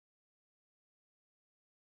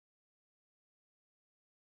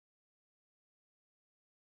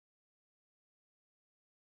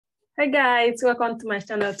Hi guys, welcome to my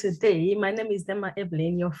channel today. My name is Dimma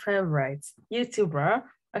Evelyn, your favorite YouTuber.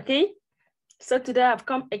 Okay, so today I've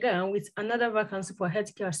come again with another vacancy for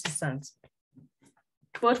healthcare assistants.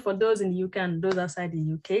 But for those in the UK and those outside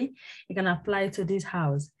the UK, you can apply to this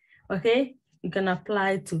house. Okay, you can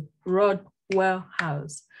apply to Rodwell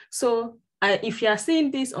House. So if you are seeing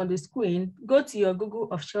this on the screen, go to your Google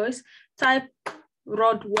of choice, type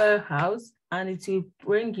Rodwell House, and it will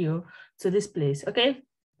bring you to this place. Okay.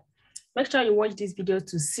 Make sure you watch this video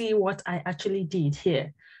to see what I actually did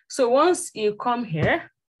here. So once you come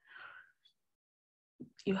here,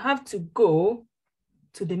 you have to go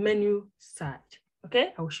to the menu side.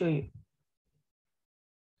 Okay, I will show you.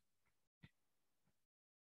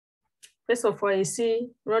 First of all, you see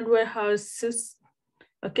Rodwell Houses.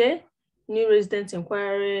 Okay, new resident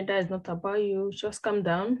inquiry. That is not about you. Just come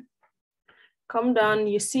down. Come down.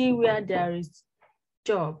 You see where there is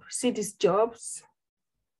job. See these jobs.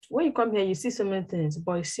 When you come here, you see so many things,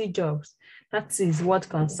 but you see jobs. That is what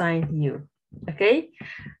concerns you. Okay.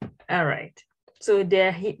 All right. So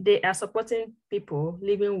they are supporting people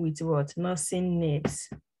living with what? Nursing needs.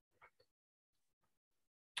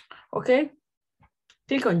 Okay.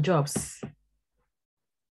 Click on jobs.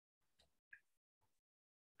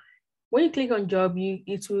 When you click on job,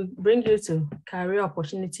 it will bring you to career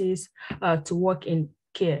opportunities to work in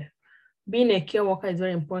care. Being a care worker is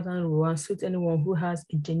very important role and suit anyone who has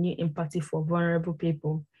a genuine empathy for vulnerable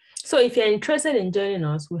people. So if you're interested in joining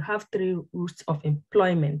us, we have 3 routes of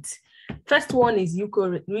employment. First one is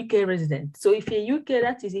UK resident. So if you're UK,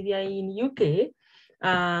 that is if you're in UK,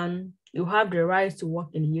 you have the right to work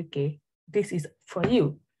in the UK. This is for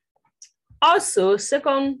you. Also,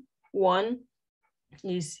 second one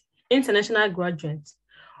is international graduates.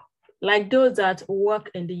 Like those that work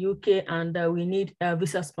in the UK and we need a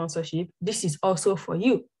visa sponsorship, this is also for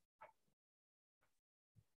you.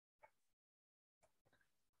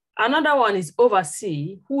 Another one is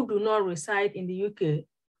overseas, who do not reside in the UK,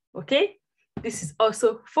 okay? This is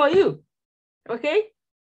also for you, okay?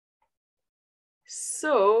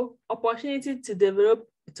 So, opportunity to develop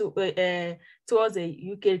towards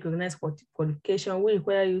a UK recognized qualification will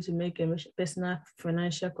require you to make a personal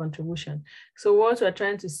financial contribution. So what we're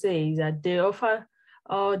trying to say is that they offer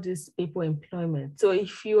all these people employment. So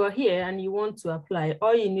if you are here and you want to apply,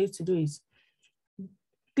 all you need to do is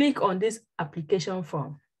click on this application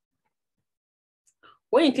form.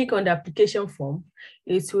 When you click on the application form,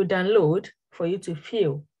 it will download for you to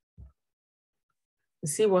fill. You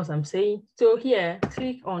see what I'm saying? So here,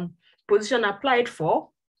 click on position applied for,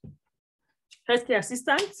 healthcare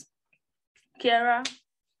assistant, carer.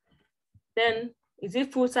 Then is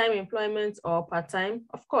it full-time employment or part-time?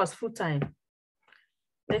 Of course, full-time.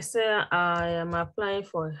 Let's say I am applying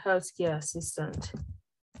for healthcare assistant.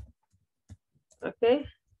 Okay,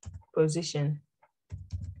 position.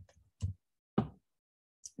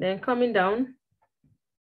 Then coming down,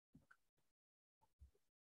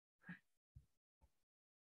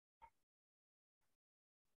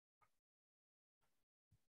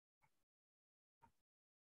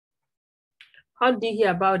 how did you hear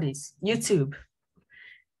about this? YouTube.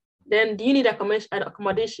 Then do you need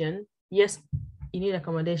accommodation? Yes, you need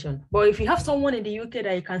accommodation. But if you have someone in the UK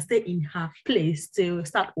that you can stay in her place to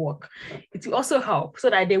start work, it will also help so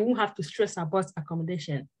that they won't have to stress about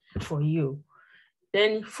accommodation for you.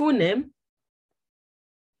 Then full name,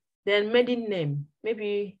 then maiden name.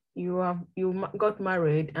 Maybe you got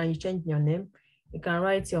married and you changed your name. You can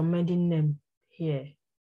write your maiden name here.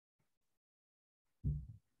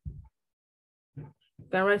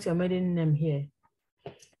 You can write your maiden name here.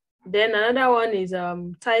 Then another one is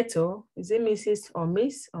title. Is it Mrs. or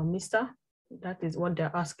Miss or Mr.? That is what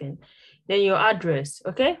they're asking. Then your address,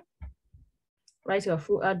 okay? Write your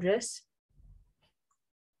full address.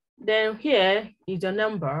 Then here is your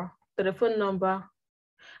number, telephone number.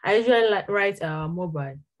 I usually write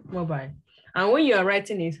mobile. And when you are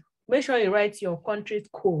writing it, make sure you write your country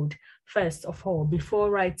code first of all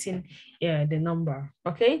before writing the number,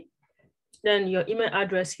 okay? Then your email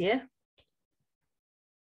address here.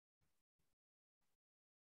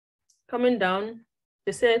 Coming down,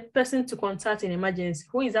 they say person to contact in emergency.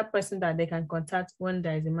 Who is that person that they can contact when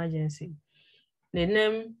there is emergency? The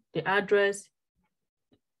name, the address,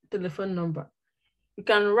 telephone number. You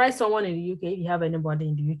can write someone in the UK if you have anybody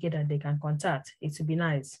in the UK that they can contact. It would be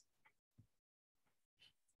nice.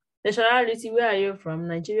 Nationality, where are you from?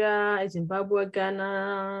 Nigeria, Zimbabwe,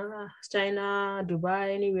 Ghana, China,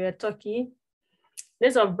 Dubai, anywhere, Turkey.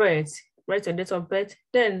 Date of birth. Write your date of birth.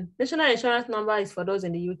 Then national insurance number is for those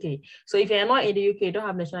in the UK. So if you're not in the UK, you don't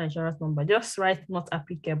have national insurance number, just write not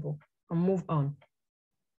applicable and move on.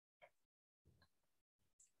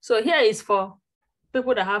 So here is for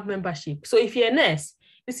people that have membership. So if you're a nurse,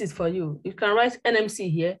 this is for you. You can write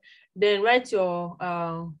NMC here, then write your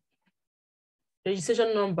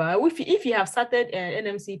registration number. If you have started an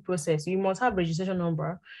NMC process, you must have registration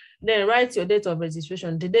number. Then write your date of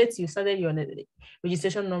registration, the date you started your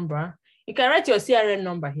registration number. You can write your CRN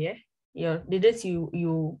number here, the date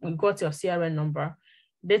you got your CRN number,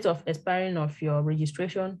 date of expiring of your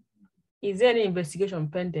registration. Is there any investigation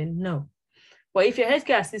pending? No. But if you're a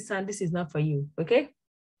healthcare assistant, this is not for you, okay?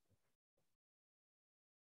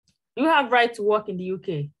 You have right to work in the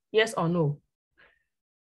UK, yes or no?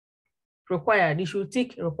 Required, you should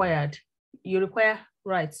tick required. You require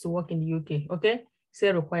rights to work in the UK, okay? Say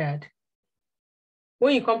required.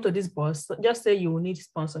 When you come to this bus, just say you will need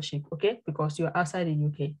sponsorship, okay? Because you're outside the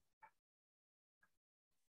UK.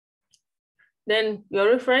 Then your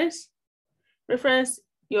reference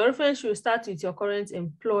should start with your current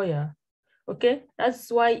employer, okay? That's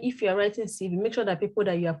why if you're writing CV, make sure that people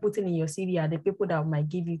that you are putting in your CV are the people that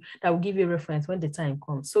will give you reference when the time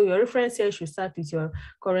comes. So your reference here should start with your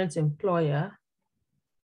current employer.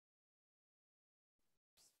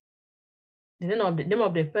 The name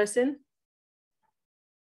of the person,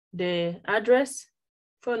 the address,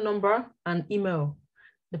 phone number, and email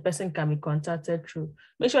the person can be contacted through.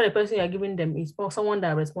 Make sure the person you're giving them is someone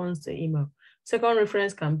that responds to email. Second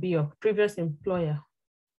reference can be your previous employer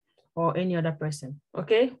or any other person,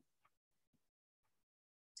 okay?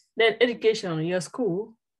 Then education, your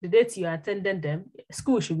school, the date you attended them,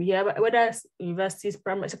 school should be here, whether it's universities,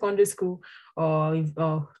 primary, secondary school, or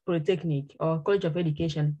polytechnic, or college of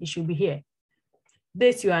education, it should be here.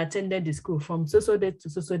 Date you attended the school from so date to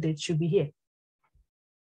so date should be here.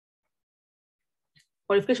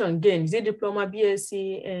 Qualification again, is it diploma,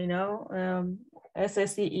 BSc,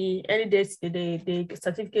 SSCE, any dates, the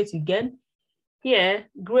certificate you get. Here,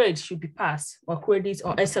 grade should be passed, or credit,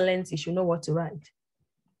 or excellent, you should know what to write.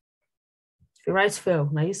 If you write fail,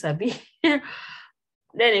 now you sabi.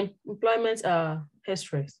 Then employment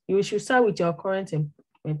history. You should start with your current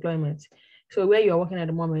employment. So where you are working at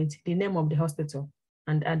the moment, the name of the hospital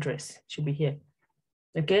and address should be here,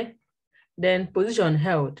 okay? Then position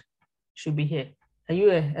held should be here. Are you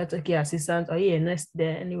a healthcare assistant? Are you a nurse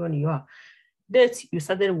there? Anyone you are. Date you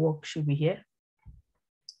started work should be here.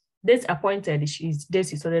 Date appointed is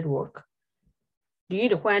date you started work. Do you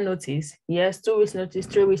require notice? Yes, 2 weeks notice,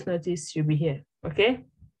 3 weeks notice should be here, okay?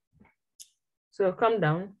 So come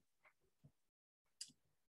down.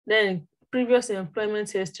 Then previous employment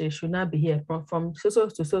history should not be here from so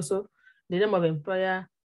to so, the name of employer,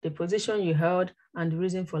 the position you held, and the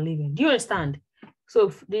reason for leaving. Do you understand?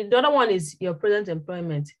 So the other one is your present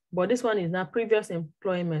employment, but this one is now previous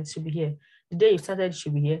employment should be here. The day you started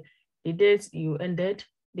should be here. The date you ended,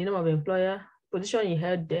 the name of employer, position you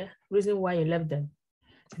held there, reason why you left them.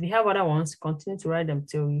 If you have other ones, continue to write them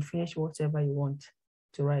till you finish whatever you want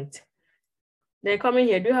to write. Then coming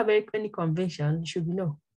here, do you have any convention? It should be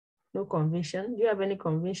no. No convention. Do you have any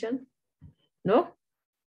convention? No?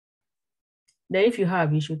 Then if you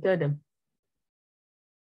have, you should tell them.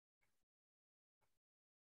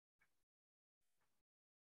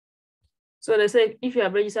 So they say if you are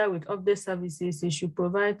registered with update services, you should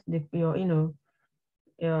provide if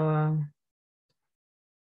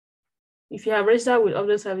you have registered with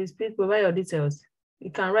update service, please provide your details. You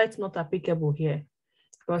can write not applicable here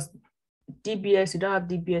because DBS, you don't have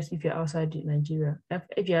DBS if you're outside Nigeria,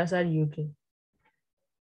 if you're outside the UK.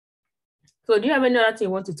 So do you have any other thing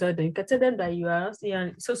you want to tell them? You can tell them that you are in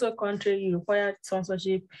a social country, you require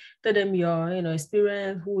sponsorship, tell them your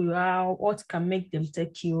experience, who you are, what can make them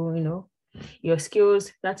take you, your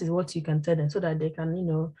skills. That is what you can tell them so that they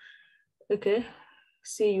can, okay,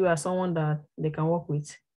 see you as someone that they can work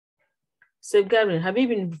with. Safeguarding, have you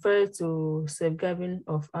been referred to safeguarding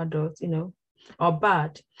of adults, or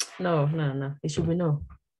bad? No, it should be no.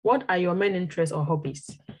 What are your main interests or hobbies?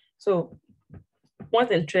 So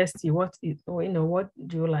what interests you? What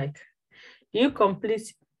do you like? Do you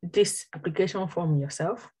complete this application form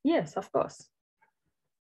yourself? Yes, of course.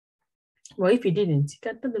 Well, if you didn't, you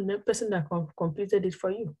can tell the person that completed it for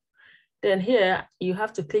you. Then here, you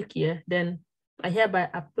have to click here. Then I hereby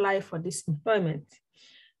apply for this employment.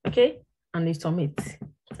 Okay, and you submit.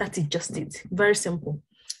 That is just it. Very simple.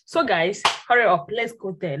 So guys, hurry up. Let's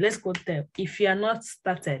go there. If you are not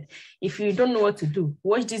started, if you don't know what to do,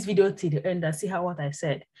 watch this video till the end and see what I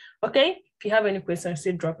said. Okay? If you have any questions,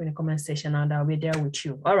 still drop in the comment section and I'll be there with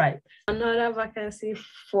you. All right. Another vacancy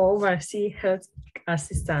for overseas health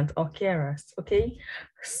assistant or carers. Okay.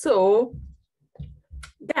 So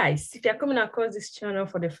guys, if you're coming across this channel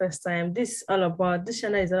for the first time, this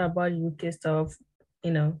channel is all about UK stuff,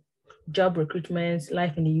 job recruitment,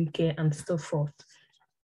 life in the UK, and so forth.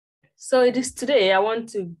 So it is today I want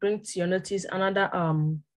to bring to your notice another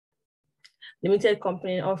limited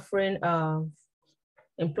company offering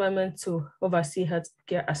employment to overseas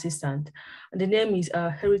healthcare assistant. And the name is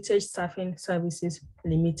Heritage Staffing Services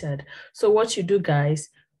Limited. So what you do, guys,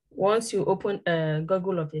 once you open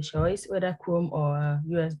Google of your choice, whether Chrome or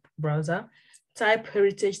US browser, type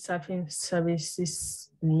Heritage Staffing Services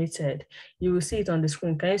Limited. You will see it on the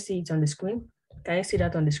screen. Can you see it on the screen? Can you see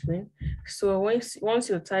that on the screen? So once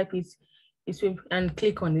you type it, it will, and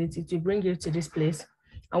click on it, it will bring you to this place.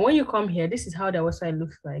 And when you come here, this is how the website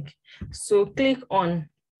looks like. So click on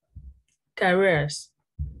careers.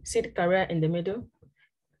 See the career in the middle?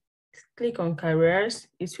 Click on careers.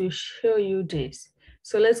 It will show you this.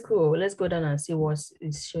 So let's go down and see what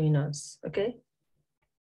it's showing us, okay?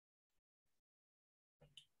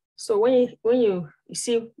 So when you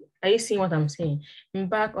see, are you seeing what I'm saying?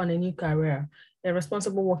 Embark on a new career, a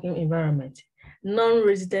responsible working environment,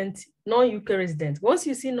 non-resident, non-UK resident. Once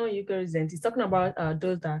you see non-UK resident, it's talking about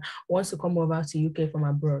those that wants to come over to UK from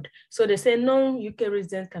abroad. So they say non-UK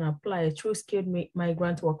resident can apply through skilled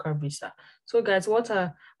migrant worker visa. So guys, what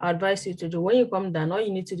I advise you to do, when you come down, all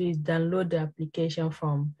you need to do is download the application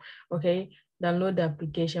form, okay? Download the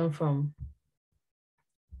application form,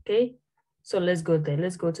 okay? So let's go there.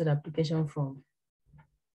 Let's go to the application form.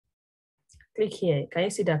 Click here. Can you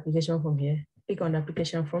see the application form here? Click on the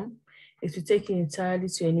application form. It will take you entirely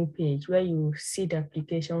to a new page where you see the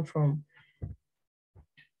application form.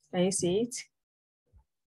 Can you see it?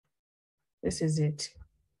 This is it.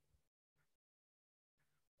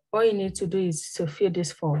 All you need to do is to fill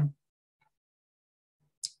this form.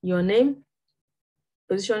 Your name,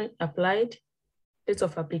 position applied, date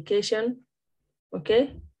of application,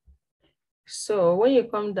 okay? So when you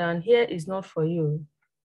come down, here is not for you.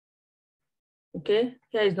 Okay,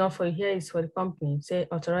 here is not for you, here is for the company. Say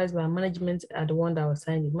authorized by management are the one that was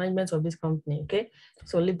signed it, management of this company, okay?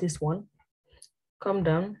 So leave this one, come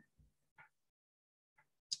down.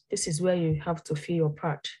 This is where you have to fill your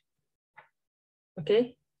part,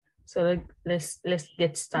 okay? So let's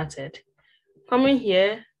get started. Coming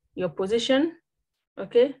here, your position,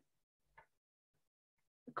 okay?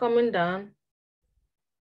 Coming down,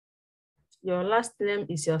 your last name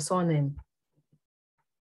is your surname.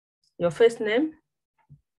 Your first name,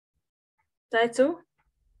 title,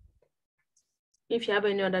 if you have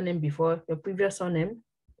any other name before, your previous surname.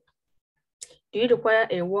 Do you require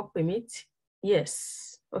a work permit?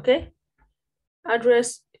 Yes, okay.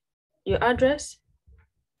 Address, your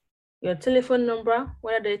telephone number,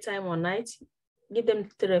 whether daytime or night. Give them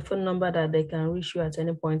the telephone number that they can reach you at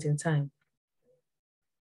any point in time.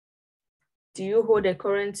 Do you hold a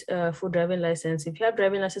current full driving license? If you have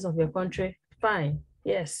driving license of your country, fine,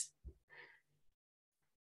 yes.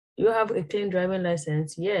 You have a clean driving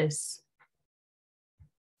license, yes.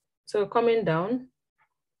 So coming down,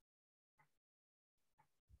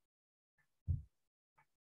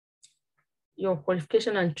 your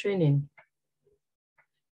qualification and training.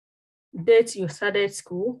 Date you started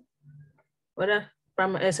school, whether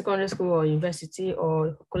primary, secondary school or university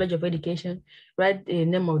or college of education, write the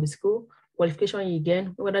name of the school, qualification you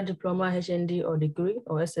gain, whether diploma, HND or degree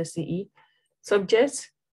or SSCE.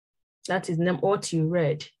 Subjects, that is name what you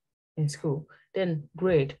read in school. Then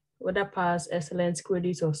grade, whether pass, excellence,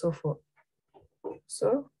 credit or so forth.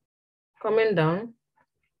 So coming down,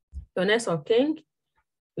 your next of kin,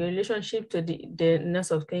 your relationship to the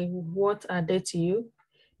next of kin, what are they to you?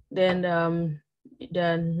 Then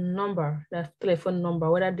the number, the telephone number,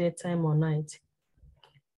 whether daytime or night.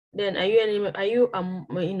 Then are you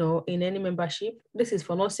in any membership? This is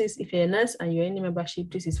for nurses. If you're a nurse and you're in any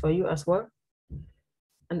membership, this is for you as well.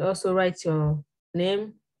 And also write your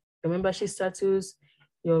name, your membership status,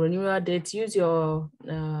 your renewal date. Use your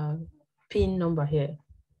PIN number here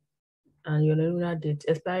and your renewal date,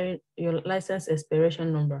 your license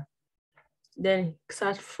expiration number. Then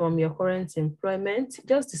start from your current employment,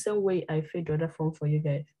 just the same way I filled the other form for you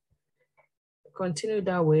guys. Continue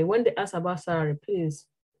that way. When they ask about salary, please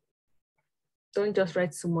don't just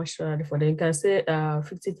write too much salary for them. You can say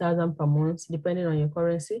 50,000 per month, depending on your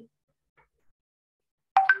currency.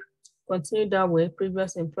 Continue that way.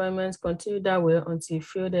 Previous employment, continue that way until you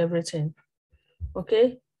filled everything.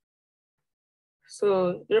 Okay.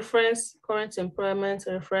 So reference, current employment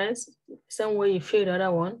reference, same way you fill the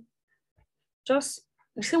other one. Just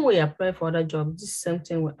the same way you apply for other job, this same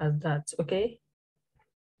thing as that, okay?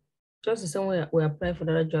 Just the same way we apply for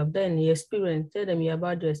the other job. Then your experience, tell them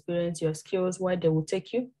about your experience, your skills, why they will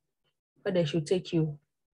take you, why they should take you,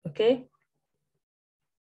 okay?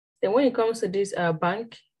 Then when it comes to this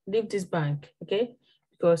bank, leave this bank, okay?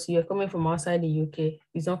 because you're coming from outside the UK.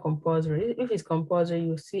 It's not compulsory. If it's compulsory,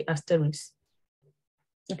 you see asterisk.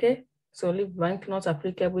 Okay, so leave blank, not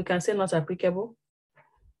applicable. We can say not applicable.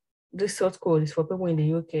 This short code is for people in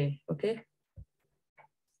the UK, okay?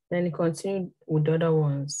 Then you continue with the other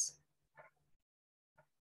ones.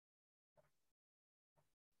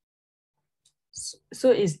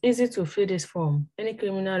 So it's easy to fill this form. Any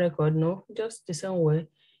criminal record, no, just the same way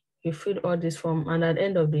you fill all this form, and at the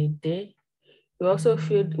end of the day, you also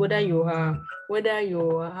fill whether you have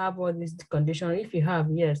all these conditions. If you have,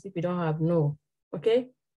 yes. If you don't have, no. Okay.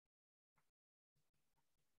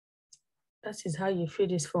 That is how you fill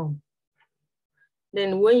this form.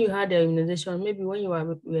 Then when you had the immunization, maybe when you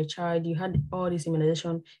were a child, you had all this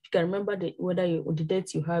immunization. You can remember the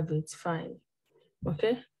date you have it, fine.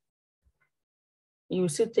 Okay. You will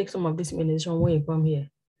still take some of this immunization when you come here.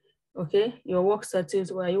 Okay, your work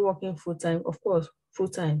status, where are you working full-time? Of course,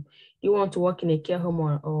 full-time. You want to work in a care home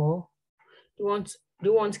or do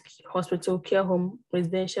you want hospital, care home,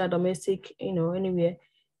 residential, domestic, anywhere.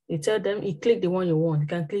 You tell them, you click the one you want. You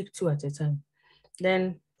can click 2 at a time.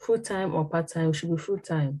 Then full-time or part-time should be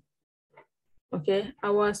full-time. Okay,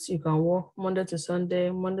 hours you can work Monday to Sunday,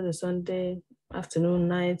 afternoon,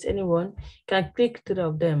 night, anyone. You can click 3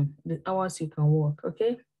 of them, the hours you can work,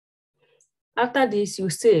 okay? After this, you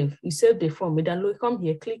save the form, you download, come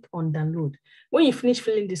here, click on download. When you finish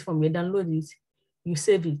filling this form, you download it, you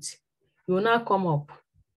save it. You will now come up.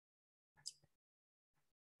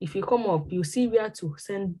 If you come up, you see where to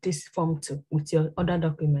send this form to with your other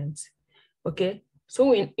documents. Okay, so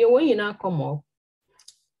when you now come up,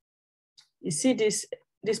 you see this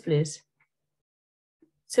place,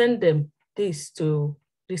 send them this to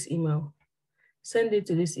this email. Send it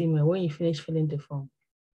to this email when you finish filling the form.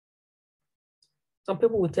 Some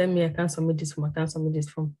people will tell me, I can't submit this form, I can't submit this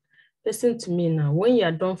form. Listen to me now. When you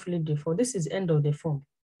are done filling the form, this is the end of the form.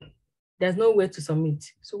 There's no way to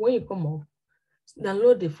submit. So when you come up,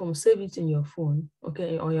 download the form, save it in your phone,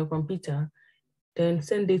 okay, on your computer, then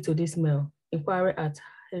send it to this mail,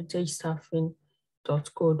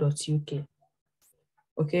 inquiry@heritagestaffing.co.uk.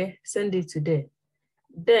 Okay, send it to there.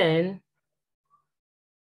 Then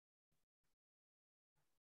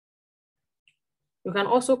you can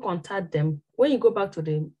also contact them. When you go back to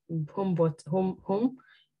the home,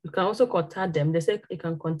 you can also contact them. They say you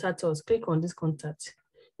can contact us. Click on this contact.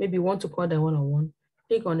 Maybe you want to call them one-on-one.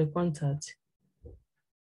 Click on the contact.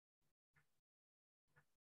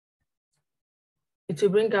 It will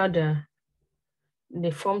bring out the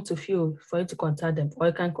form to fill for you to contact them. Or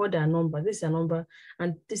you can call their number. This is their number,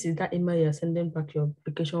 and this is that email you're sending back your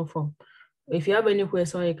application form. If you have any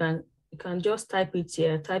question, you can just type it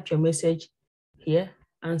here, type your message here,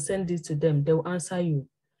 and send it to them. They will answer you.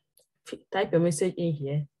 Type your message in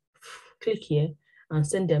here, click here, and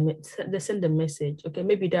send the message. Okay,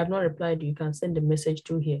 maybe they have not replied, you can send the message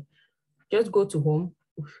through here. Just go to home,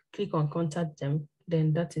 click on contact them,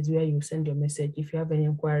 then that is where you send your message if you have any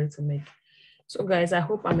inquiry to make. So guys, I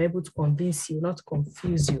hope I'm able to convince you, not to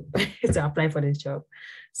confuse you to apply for this job.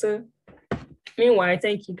 So meanwhile,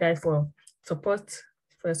 thank you guys for your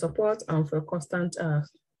support and for constant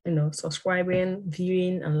subscribing,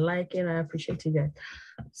 viewing, and liking. I appreciate you guys.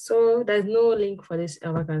 So there's no link for this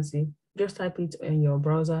vacancy. Just type it in your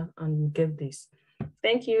browser and you get this.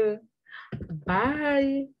 Thank you.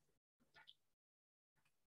 Bye.